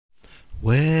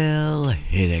Well,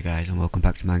 hey there guys, and welcome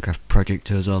back to Minecraft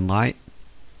Project Ozone Lite.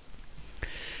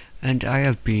 And I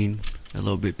have been a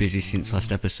little bit busy since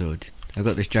last episode. I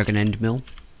got this dragon end mill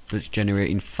that's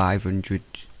generating 500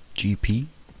 GP,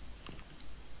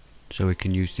 so we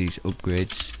can use these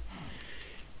upgrades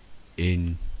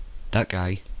in that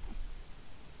guy.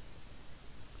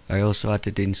 I also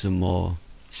added in some more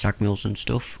sag mills and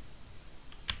stuff,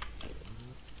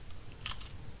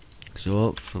 so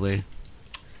hopefully,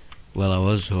 well, I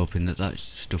was hoping that that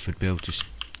stuff would be able to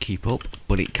keep up,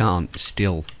 but it can't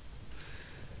still.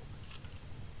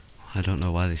 I don't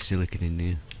know why there's silicon in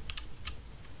there,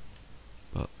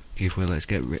 but if we let's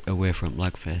get away from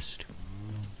Lagfest.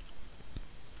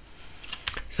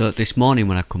 So this morning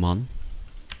when I come on,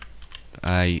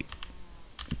 I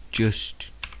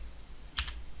just,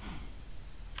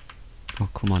 oh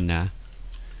come on now,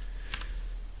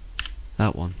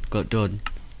 that one got done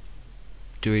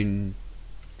doing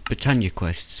Britannia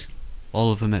quests,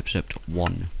 all of them except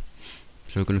one.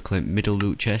 So we're going to claim middle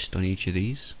loot chest on each of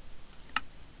these.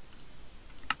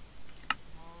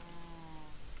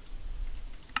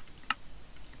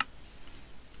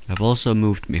 I've also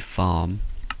moved my farm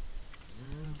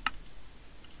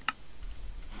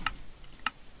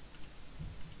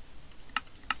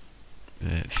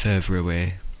further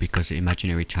away because the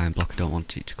imaginary time block, I don't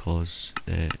want it to cause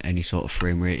any sort of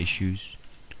frame rate issues.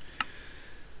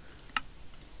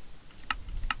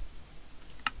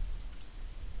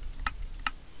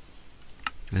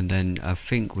 And then I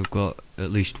think we've got at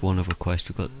least one other quest.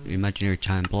 We've got the imaginary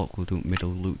time block, we'll do middle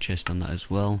loot chest on that as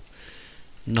well.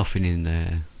 Nothing in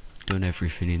there. Done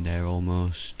everything in there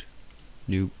almost.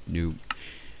 Nope, nope.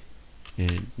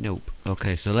 Nope.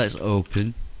 Okay, so let's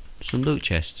open some loot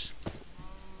chests.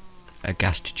 A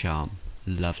ghast charm.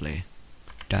 Lovely.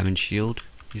 Diamond shield.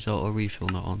 Is auto refill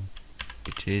not on?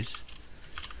 It is.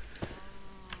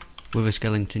 With a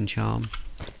skeleton charm.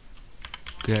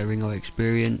 Get a ring of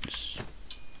experience.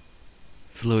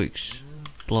 Fluix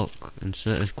block and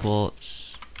Certus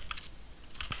quartz,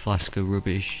 flask of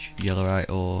rubbish,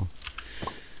 yellowite ore,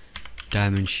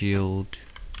 diamond shield,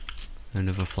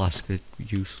 another flask of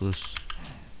useless,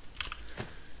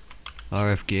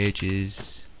 RF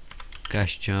gauges,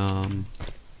 gas charm,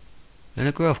 and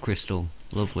a growth crystal.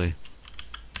 Lovely.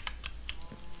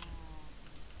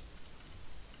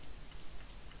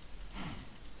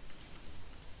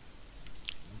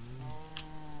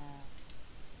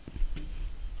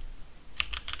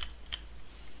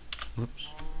 Whoops.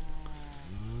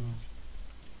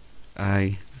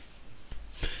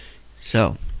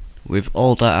 So, with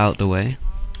all that out the way,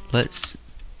 let's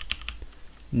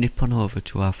nip on over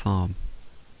to our farm.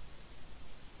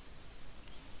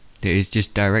 It is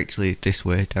just directly this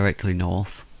way, directly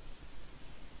north.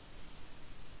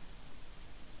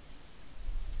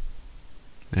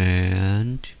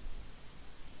 And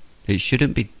it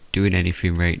shouldn't be doing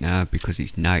anything right now because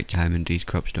it's night time and these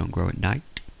crops don't grow at night.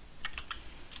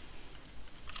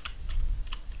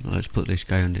 Let's put this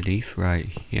guy underneath right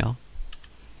here.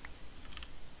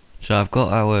 So I've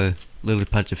got our lily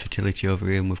pads of fertility over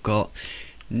here, and we've got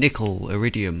nickel,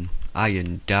 iridium,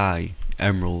 iron, dye,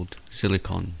 emerald,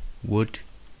 silicon, wood,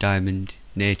 diamond,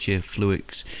 nature,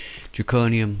 fluix,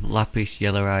 draconium, lapis,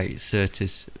 yellowite,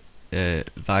 certus,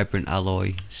 vibrant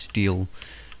alloy, steel,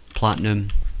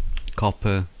 platinum,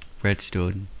 copper,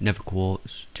 redstone, nether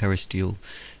quartz, terra steel,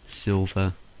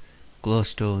 silver,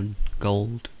 glowstone,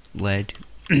 gold, lead,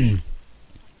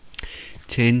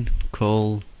 tin,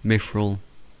 coal, mithril,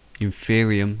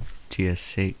 inferium tier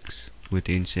 6 with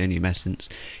the insanium essence,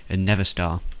 and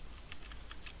neverstar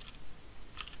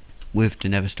with the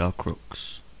neverstar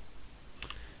crux.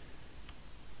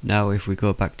 Now if we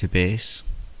go back to base,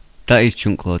 that is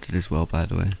chunk loaded as well, by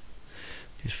the way,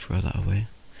 just throw that away.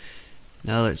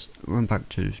 Now let's run back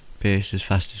to base as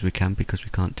fast as we can because we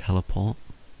can't teleport.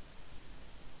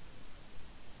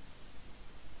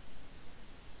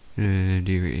 And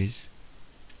here it is.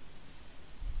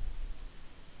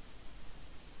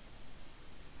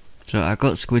 So I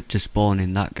got squid to spawn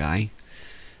in that guy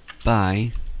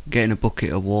by getting a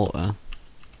bucket of water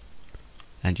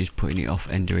and just putting it off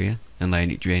end area and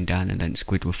letting it drain down, and then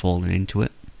squid were falling into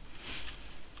it.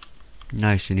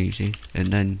 Nice and easy.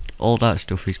 And then all that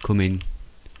stuff is coming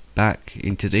back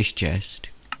into this chest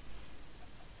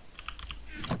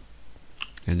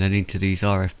and then into these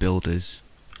RF builders.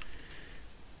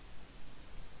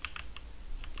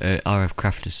 RF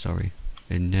crafters, sorry,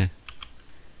 and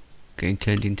getting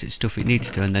turned into stuff it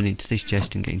needs to, and then into this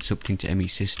chest and getting sucked into ME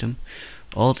system.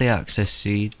 All the access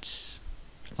seeds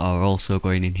are also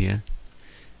going in here.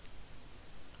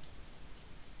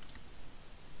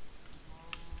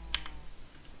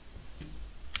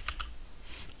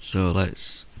 So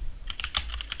let's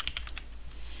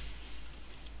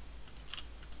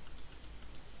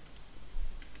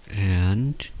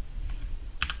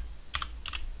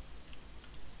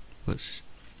let's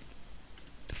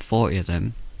 40 of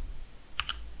them.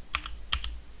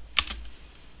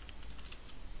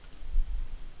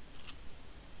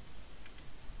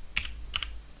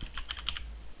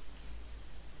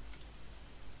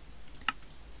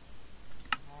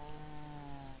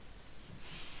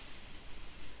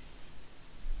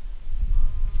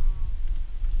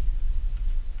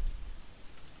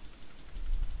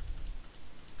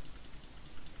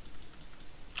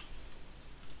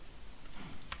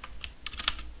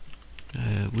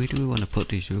 Where do we want to put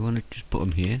these? Do we want to just put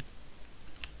them here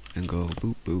and go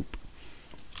boop boop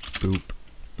boop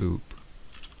boop,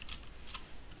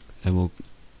 and we'll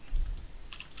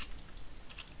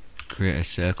create a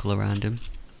circle around them.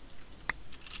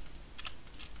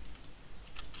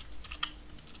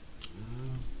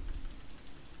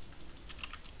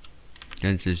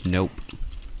 Then it says nope.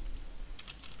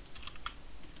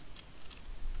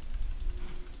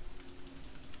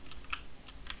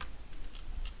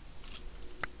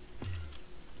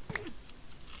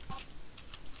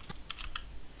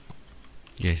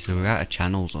 Yeah, so we're out of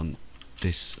channels on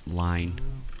this line.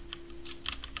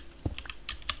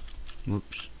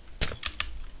 Whoops.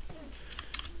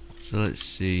 So let's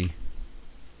see.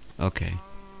 Okay.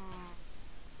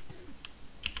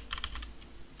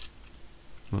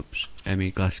 Whoops.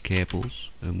 ME glass cables,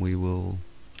 and we will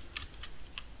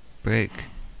break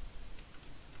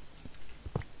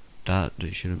that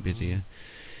shouldn't be there,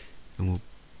 and we'll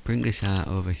bring this out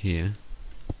over here.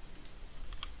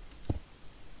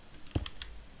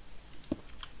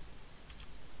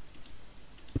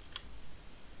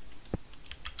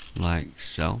 Like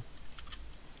so,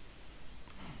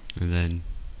 and then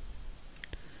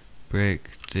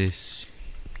break this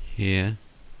here,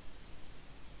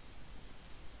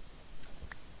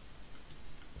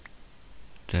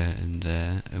 there and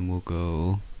there, and we'll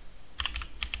go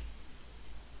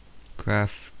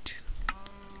craft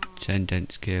 10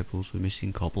 dense cables. We're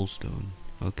missing cobblestone.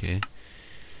 Okay,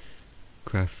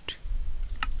 craft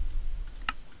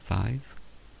 5.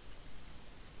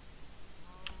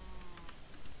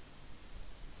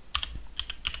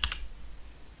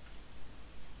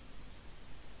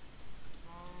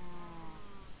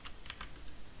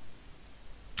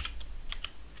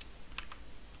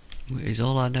 Is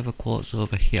all our nether quartz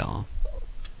over here?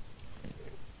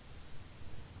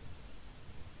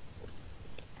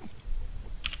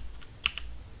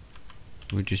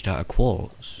 We're just out of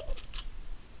quartz.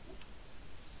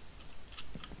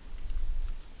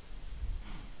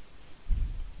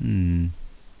 I'm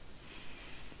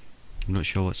not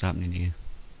sure what's happening here.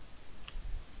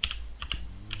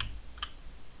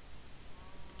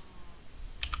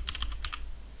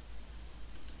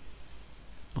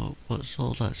 Oh, what's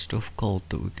all that stuff called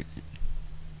that we're getting?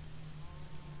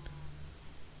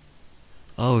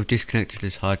 Oh, we've disconnected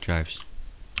his hard drives.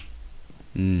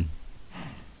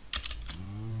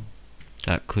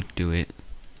 That could do it.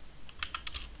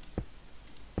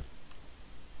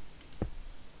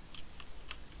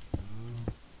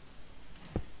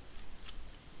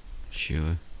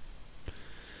 Sure.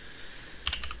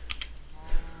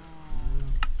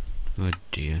 Oh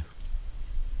dear.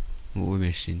 What we're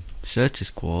missing?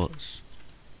 Certus quartz.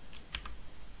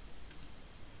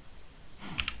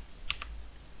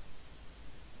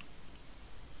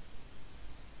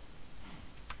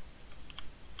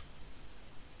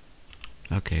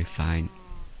 Okay, fine.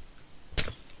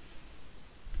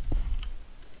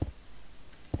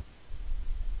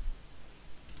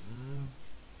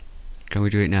 Can we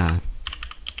do it now?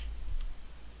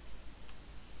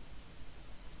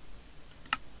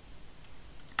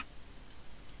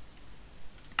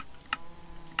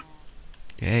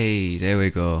 Hey, there we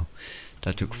go.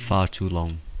 That took far too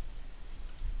long.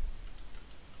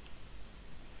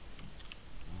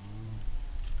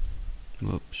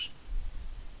 Whoops.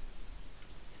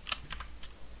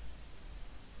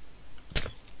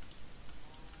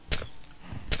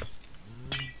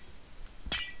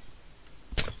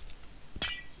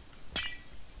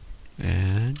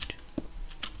 And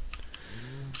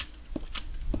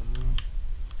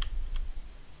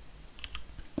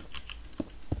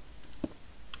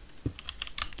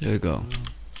there we go.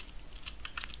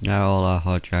 Now all our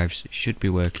hard drives should be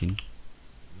working.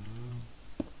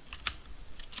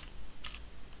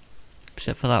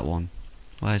 Except for that one.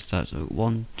 Why is that? So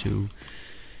 1, 2,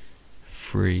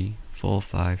 3, 4,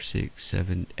 5, 6,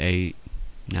 7, 8,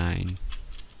 9.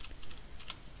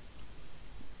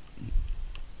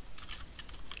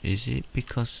 Is it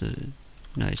because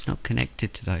no, it's not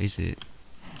connected to that, is it?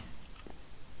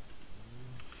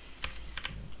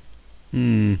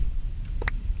 I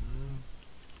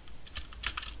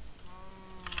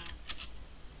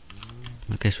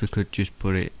guess we could just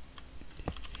put it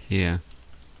here.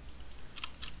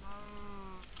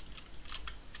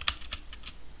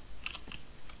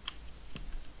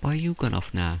 Why are you gone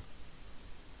off now?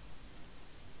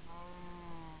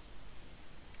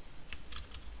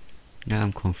 Now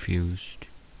I'm confused.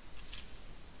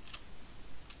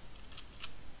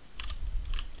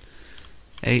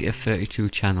 Eight of 32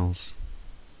 channels.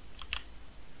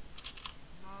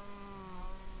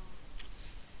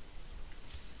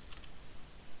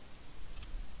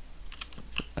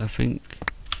 I think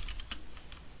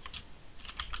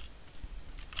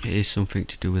it is something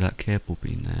to do with that cable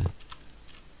being there.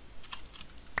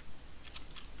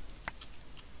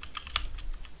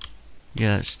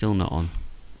 Yeah, it's still not on.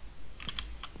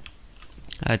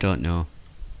 I don't know.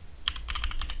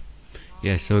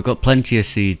 Yeah, so we've got plenty of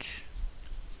seeds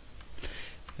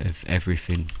of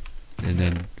everything, and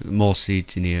then more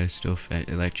seeds in here, stuff,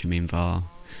 electrum, var,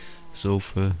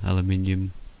 sulfur,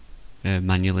 aluminium,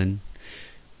 manulin,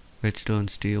 redstone,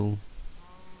 steel.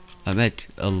 I made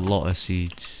a lot of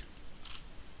seeds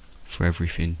for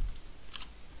everything.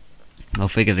 I'll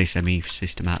figure this ME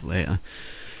system out later,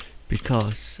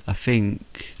 because I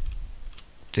think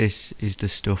this is the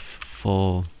stuff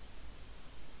for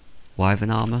wyvern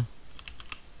armor,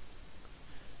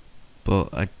 but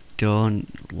I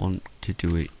don't want to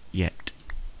do it yet.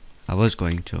 I was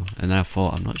going to, and then I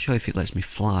thought, I'm not sure if it lets me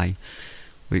fly,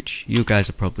 which you guys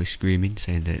are probably screaming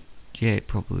saying that yeah, it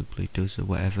probably does or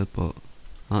whatever, but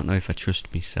I don't know if I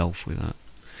trust myself with that.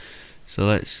 So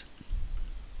let's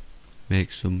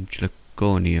make some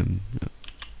Draconium,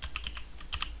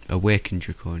 awakened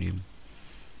Draconium.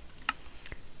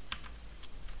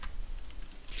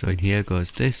 So in here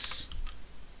goes this,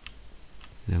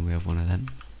 and then we have one of them.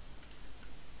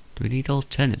 Do we need all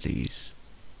 10 of these?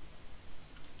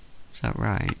 Is that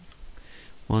right?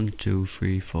 1, 2,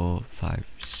 3, 4, 5,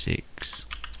 6.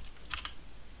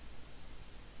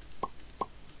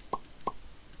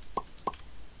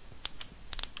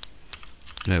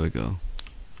 There we go.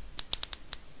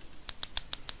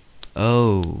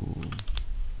 Oh.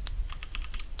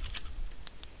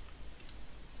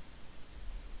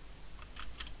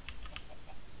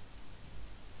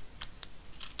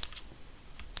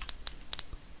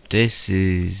 This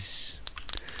is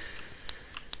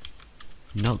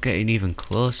not getting even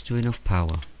close to enough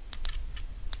power.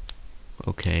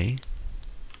 Okay.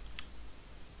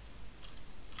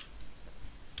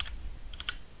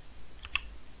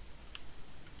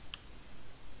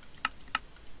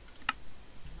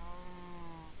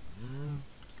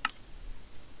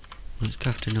 Let's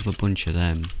craft another bunch of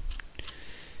them.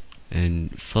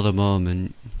 And for the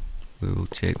moment, we will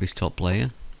take this top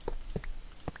layer.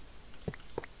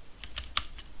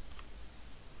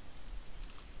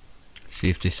 See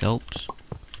if this helps.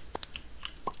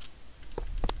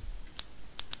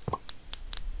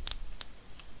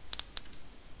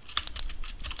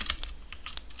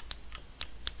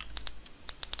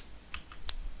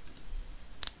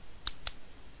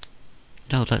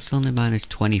 No, that's only minus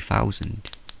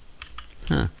 20,000.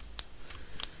 Huh.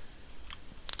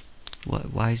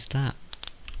 Why is that?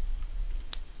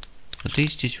 Are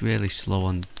these just really slow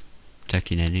on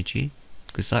taking energy?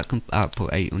 Because that can output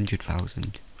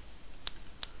 800,000.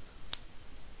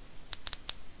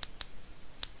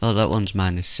 Oh, that one's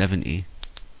minus 70.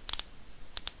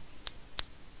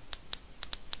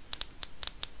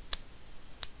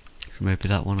 So maybe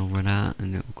that one will run out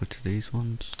and it will go to these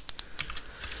ones.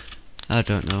 I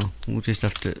don't know. We'll just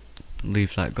have to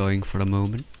leave that going for a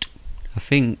moment. I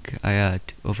think I had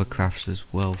other crafts as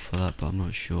well for that, but I'm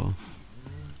not sure.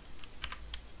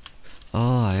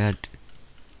 Oh, I had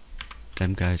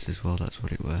them guys as well, that's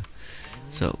what it were.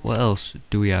 So what else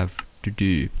do we have to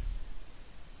do?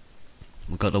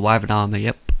 We've got the wyvern armor,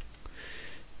 yep.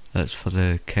 That's for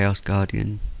the Chaos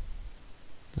Guardian.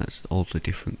 That's all the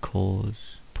different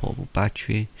cores. Portable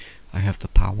battery. I have the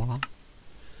power.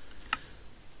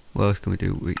 What else can we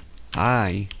do?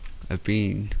 I have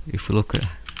been, if we look at,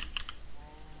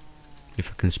 if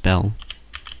I can spell,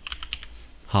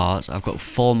 hearts. I've got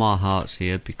 4 more hearts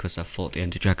here because I fought the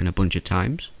Ender Dragon a bunch of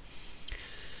times.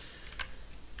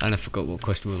 And I forgot what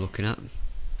quest we were looking at.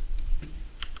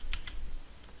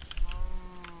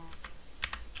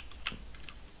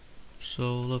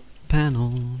 Solar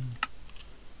panel.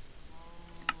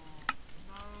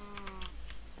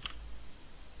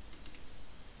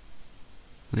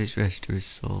 Which rest of his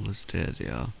solars? There they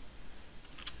are.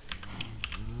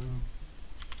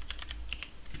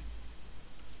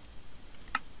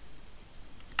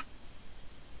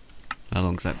 How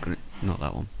long's that gonna? Not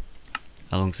that one.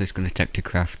 How long is this going to take to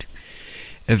craft?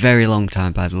 A very long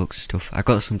time by the looks of stuff. I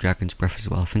got some Dragon's Breath as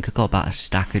well. I think I got about a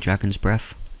stack of Dragon's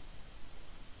Breath.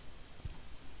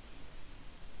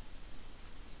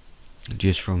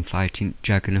 Just from fighting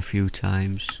Dragon a few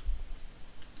times.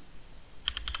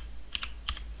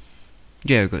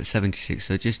 Yeah, I've got 76,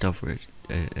 so just over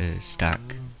a stack.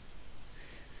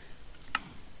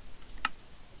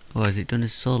 Oh, has it done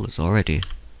his solos already?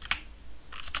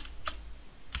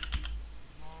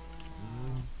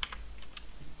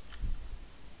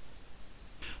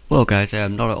 Well guys,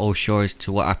 I'm not at all sure as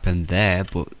to what happened there,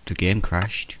 but the game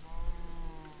crashed.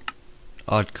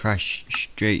 I'd crashed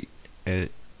straight,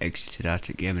 exited out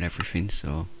of the game and everything,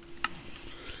 so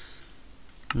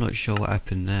I'm not sure what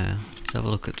happened there. Let's have a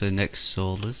look at the next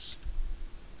solos.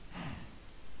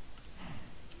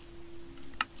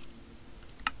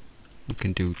 We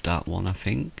can do that one, I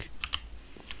think.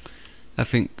 I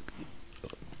think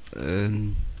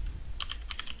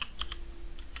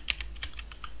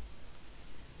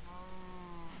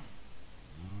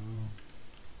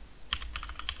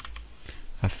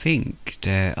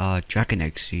there are dragon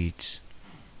egg seeds.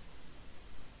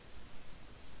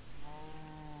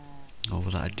 Or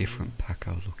was that a different pack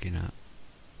I was looking at?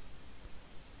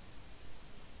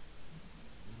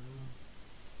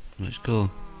 Let's go.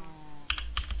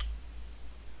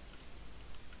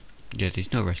 Yeah,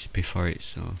 there's no recipe for it,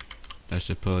 so I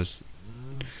suppose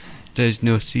there's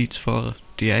no seeds for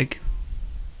the egg.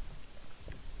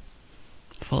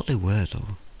 I thought they were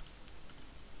though.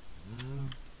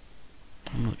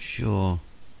 I'm not sure.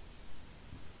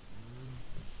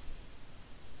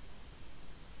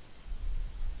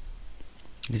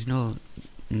 There's no...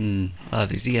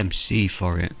 there's EMC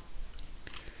for it.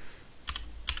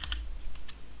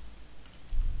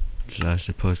 So I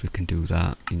suppose we can do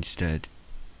that instead.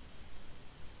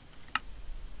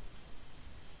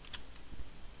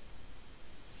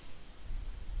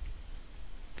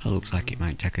 That looks like it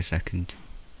might take a second.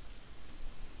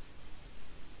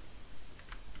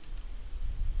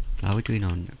 How are we doing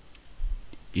on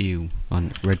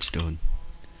on redstone?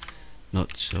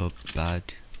 Not so bad.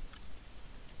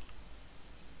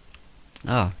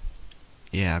 Ah,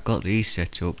 yeah, I got these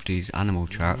set up, these animal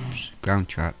traps, ground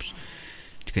traps,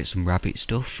 to get some rabbit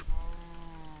stuff.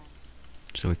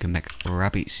 So we can make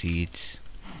rabbit seeds.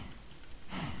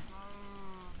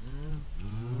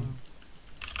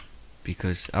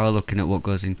 Because I was looking at what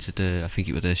goes into the, I think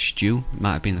it was a stew, it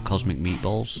might have been the cosmic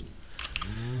meatballs.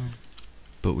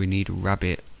 But we need a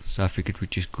rabbit, so I figured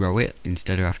we'd just grow it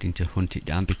instead of having to hunt it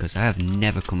down, because I have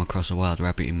never come across a wild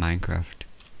rabbit in Minecraft.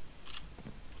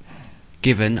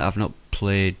 Given I've not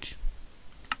played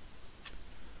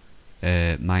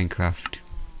Minecraft,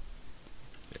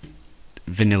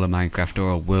 vanilla Minecraft, or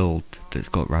a world that's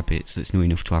got rabbits, that's new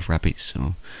enough to have rabbits,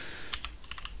 so.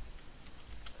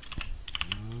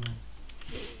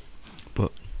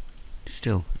 But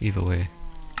still, either way.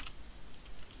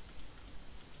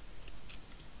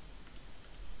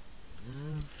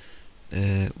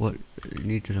 What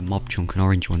needed a mob chunk, an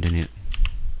orange one, didn't it?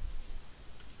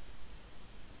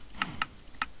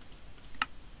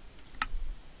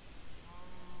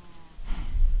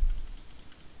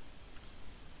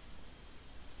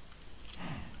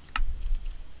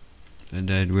 And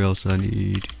then we also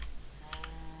need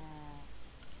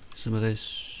some of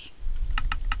this.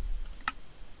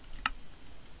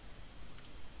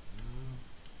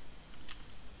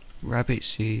 Rabbit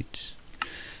seeds.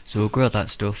 So we'll grow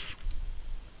that stuff.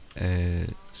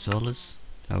 Solars.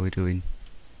 How are we doing?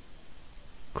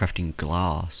 Crafting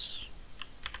glass.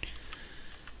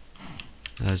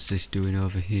 How's this doing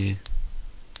over here?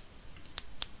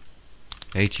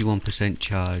 81%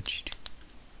 charged.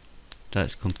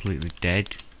 That's completely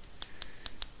dead.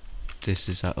 This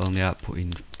is only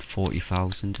outputting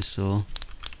 40,000 or so.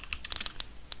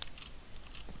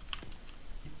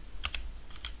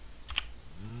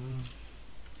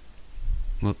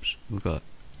 Whoops, we've got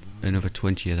another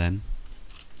 20 of them.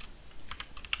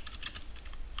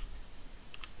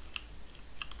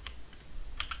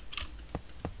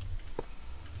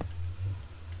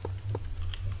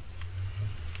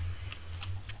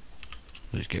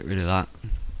 Let's get rid of that.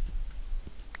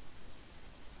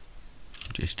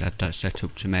 Just had that set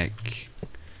up to make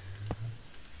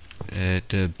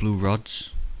the blue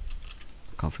rods.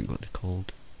 I can't think what they're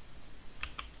called.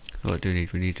 What do we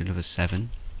need? We need another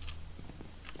 7.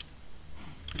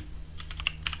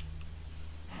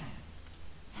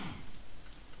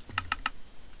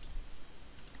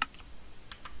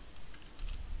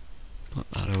 Put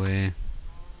that away.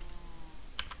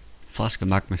 Flask of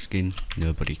magma skin.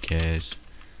 Nobody cares.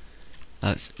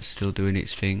 That's still doing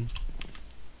its thing.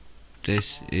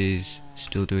 this is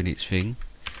still doing its thing.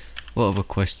 What other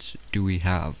quests do we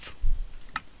have?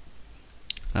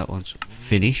 That one's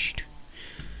finished.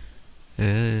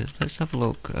 Let's have a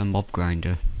look at a mob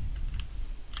grinder.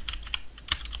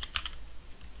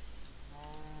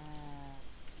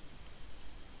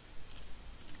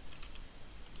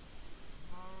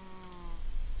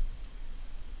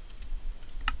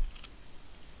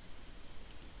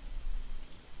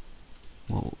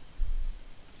 Whoa.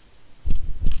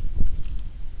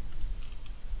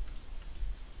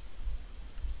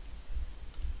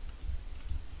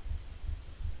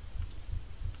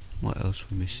 What else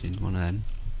we're missing? One of them.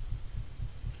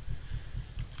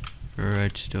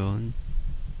 Redstone.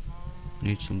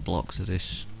 Need some blocks of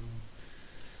this.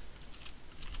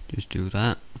 Just do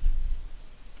that.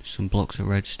 Some blocks of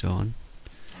redstone.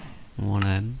 One of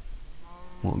them.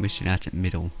 What we're missing out at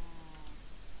middle.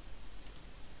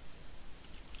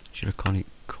 Draconic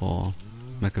core.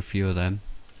 Make a few of them.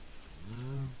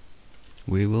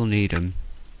 We will need them.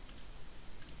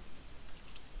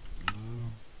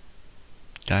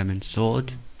 Diamond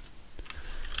sword.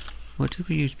 What did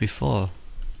we use before?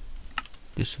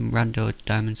 Just some rando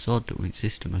diamond sword that went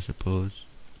system, I suppose.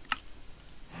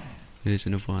 Here's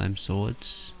another one of them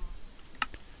swords.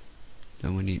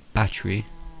 Then we need battery.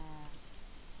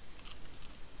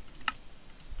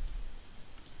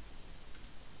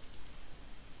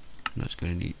 That's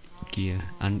going to need gear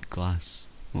and glass.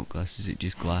 What glass is it?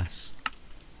 Just glass.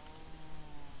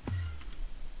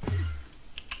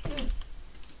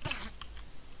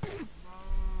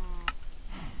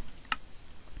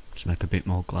 Let's make a bit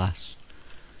more glass.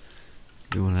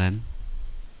 Do one of them.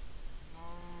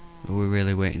 Are we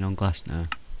really waiting on glass now?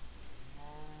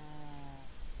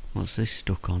 What's this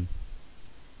stuck on?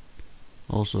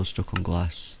 Also stuck on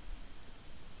glass.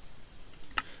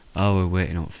 Oh, we're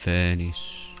waiting on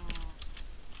furnace.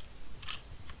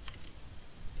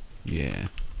 Yeah.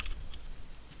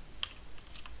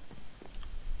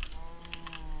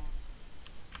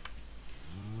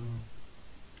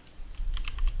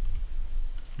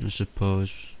 I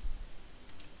suppose.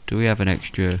 Do we have an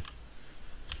extra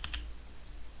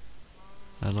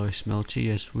alloy smelter?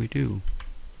 Yes, we do.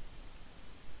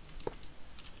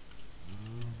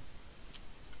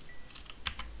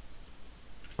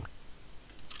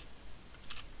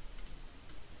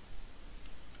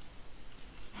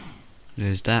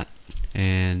 There's that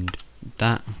and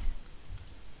that.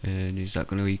 And is that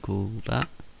going to equal that?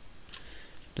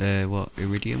 What,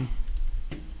 iridium?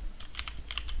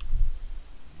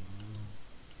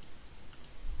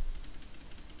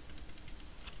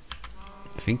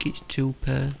 I think it's 2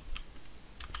 per.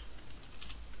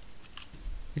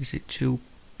 Is it 2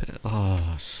 per?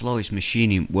 Oh, slowest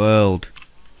machine in world.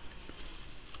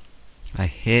 I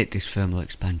hate this thermal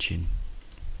expansion.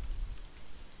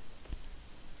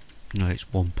 No,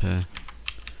 it's 1 per.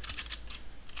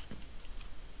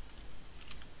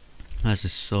 How's the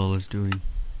solar's doing?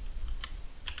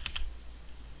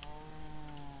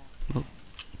 Oh.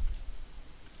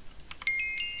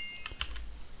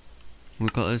 We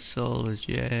got our solars,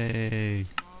 yay!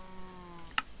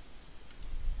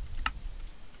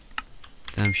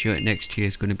 I'm sure next year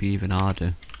is going to be even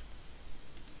harder.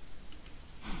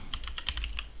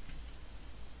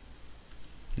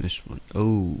 This one,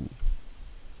 oh,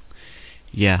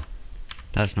 yeah,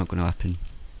 that's not going to happen.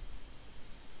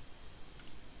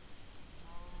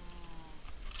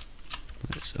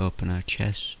 Let's open our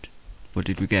chest. What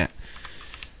did we get?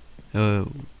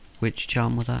 Which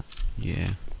charm was that?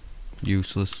 Yeah.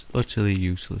 Useless. Utterly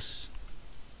useless.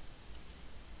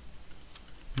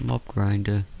 Mob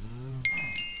grinder.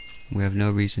 We have no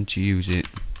reason to use it.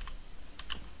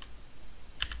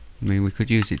 I mean, we could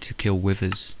use it to kill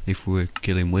withers if we were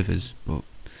killing withers, but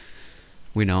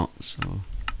we're not, so.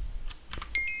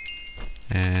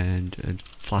 And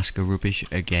a flask of rubbish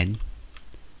again.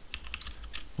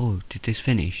 Oh, did this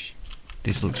finish?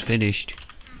 This looks finished.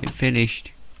 It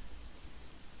finished.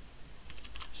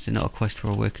 Is there not a quest for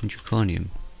a working Draconium?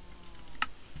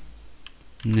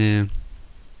 No.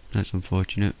 That's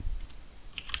unfortunate.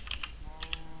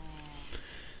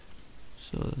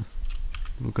 So,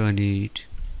 we're going to need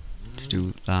to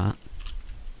do that.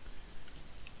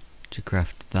 To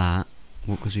craft that.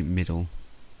 What goes in middle?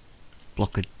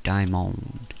 Block of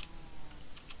diamond.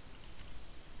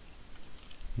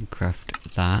 And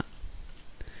craft that.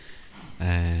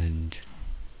 And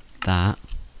that.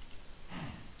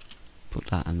 Put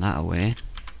that and that away.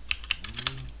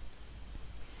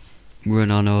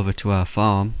 Run on over to our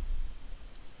farm.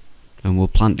 And we'll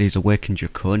plant these awakened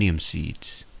Draconium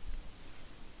seeds.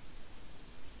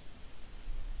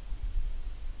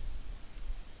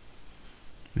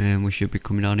 And we should be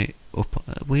coming on it up.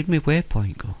 Where'd my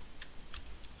waypoint go?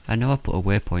 I know I put a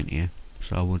waypoint here,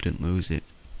 so I wouldn't lose it.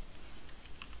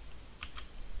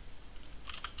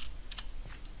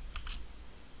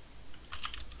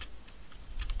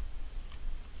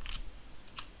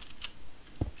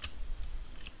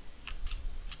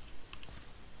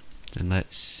 Then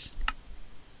let's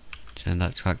turn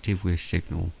that to active with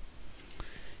signal.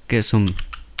 Get some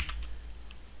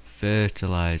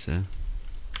fertilizer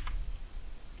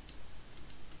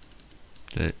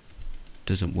that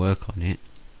doesn't work on it.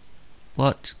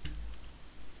 What?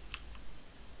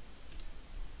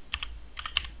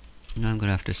 Now I'm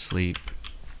gonna have to sleep.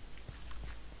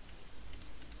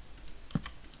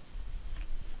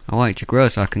 I want it to grow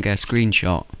so I can get a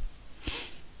screenshot.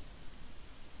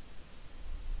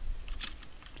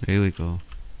 Here we go.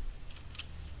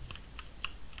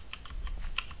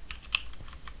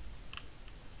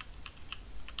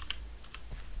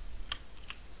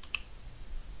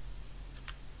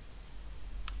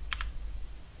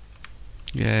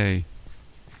 Yay.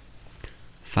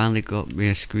 Finally got me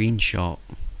a screenshot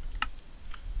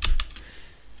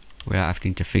without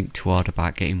having to think too hard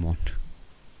about getting one.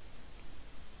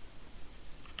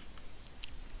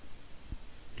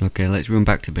 Okay, let's run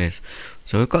back to base.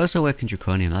 So we've got us a working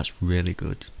Draconium, that's really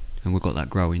good. And we've got that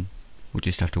growing. We'll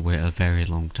just have to wait a very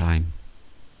long time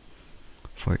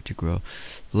for it to grow.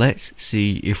 Let's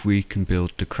see if we can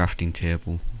build the crafting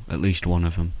table, at least one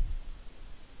of them.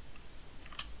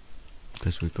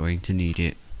 Because we're going to need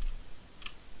it.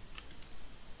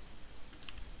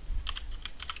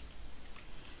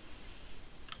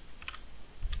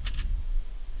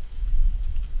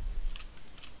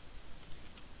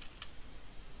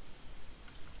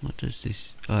 What does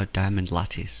this? Oh, diamond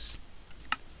lattice.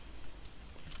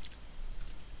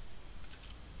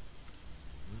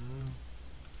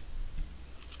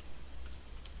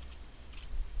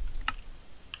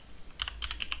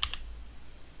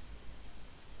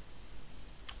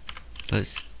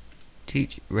 Let's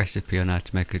teach recipe on how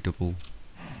to make a double.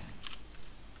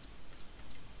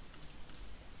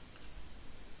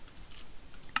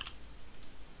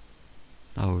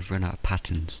 Oh, we've run out of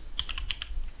patterns.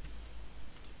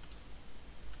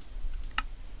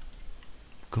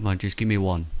 Come on, just give me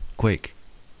one. Quick.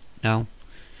 Now.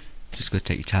 Just gotta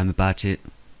take your time about it.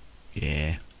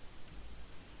 Yeah.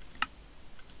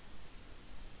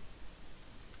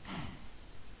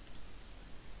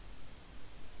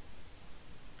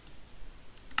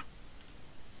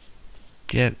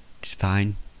 Yep, it's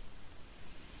fine.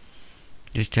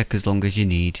 Just take as long as you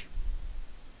need.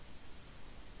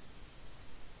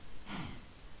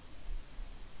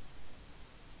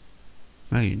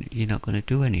 Well, you're not going to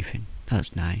do anything.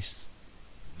 That's nice.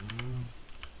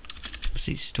 What's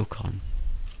it stuck on?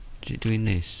 Is it doing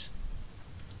this?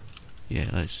 Yeah,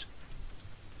 let's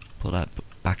put that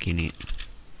back in it.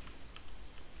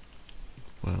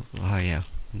 Well, oh yeah.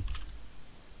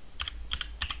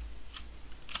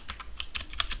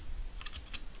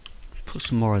 Put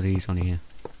some more of these on here.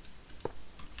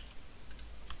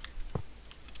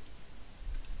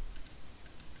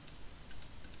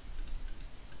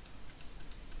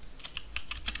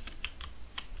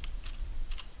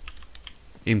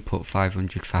 Input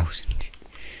 500,000.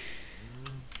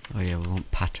 Oh yeah, we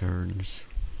want patterns.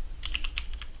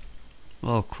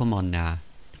 Oh, come on now.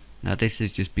 Now this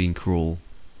is just being cruel.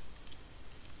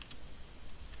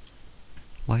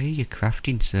 Why are you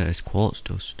crafting as quartz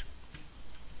dust?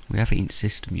 We have it in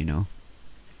system, you know.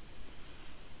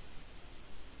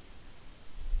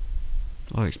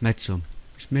 Oh, it's made some.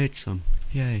 It's made some.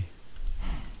 Yay.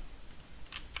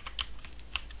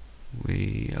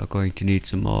 We are going to need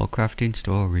some more crafting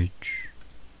storage.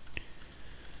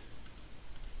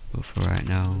 But for right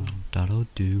now, that'll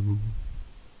do.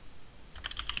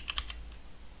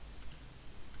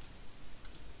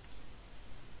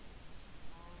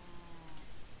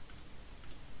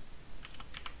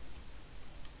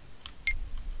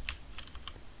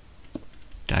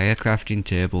 Dire crafting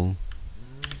table.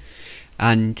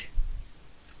 And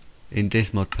in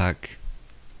this mod pack,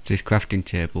 this crafting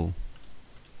table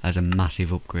has a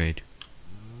massive upgrade.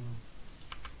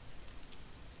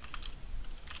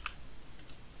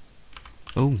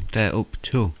 Oh, they're up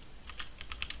too.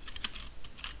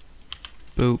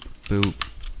 Boop, boop.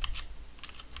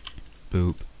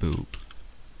 Boop, boop.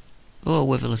 Oh,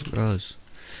 witherless rose.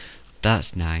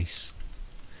 That's nice.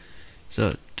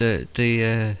 So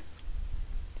the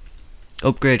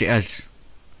upgrade it has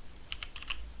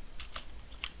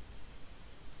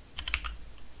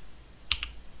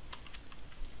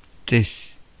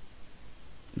this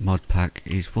mod pack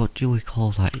is, what do we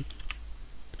call that?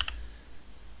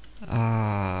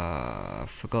 I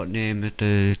forgot the name of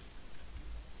the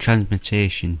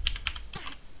transmutation.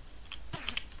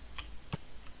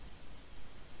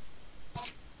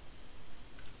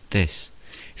 This.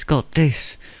 It's got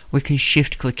this. We can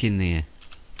shift click in there.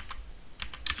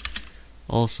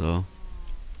 Also,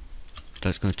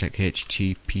 that's going to take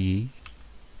HTTP.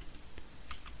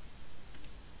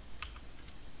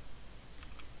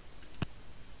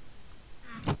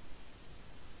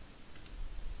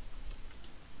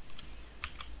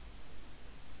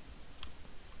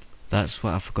 That's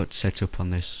what I forgot to set up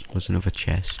on this, was another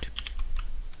chest.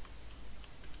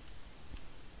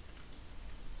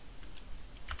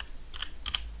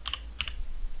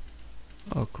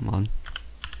 Oh, come on.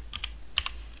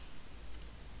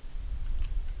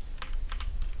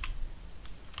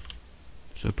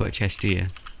 So we put a chest here,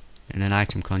 and an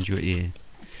item conduit here,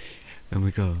 and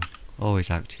we go, always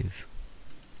active,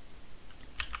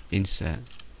 insert,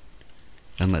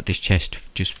 and let this chest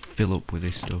just fill up with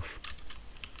this stuff.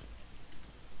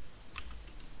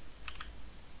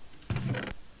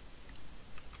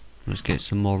 Let's get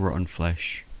some more rotten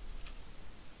flesh.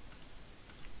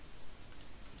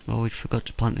 Oh, we forgot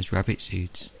to plant those rabbit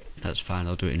seeds. That's fine,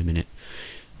 I'll do it in a minute.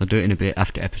 I'll do it in a bit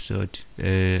after episode.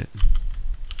 Yeah,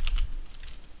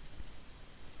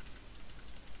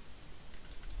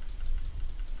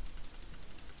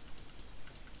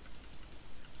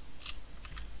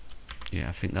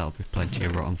 I think that'll be plenty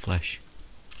of rotten flesh.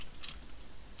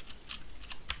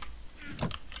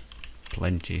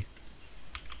 Plenty.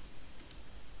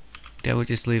 Yeah, we'll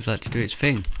just leave that to do its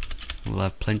thing. We'll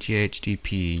have plenty of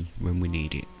HDP when we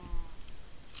need it.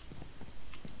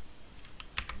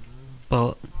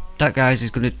 But that, guys, is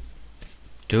going to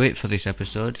do it for this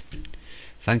episode.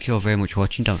 Thank you all very much for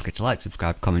watching. Don't forget to like,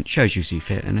 subscribe, comment, share as you see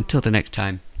fit, and until the next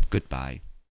time, goodbye.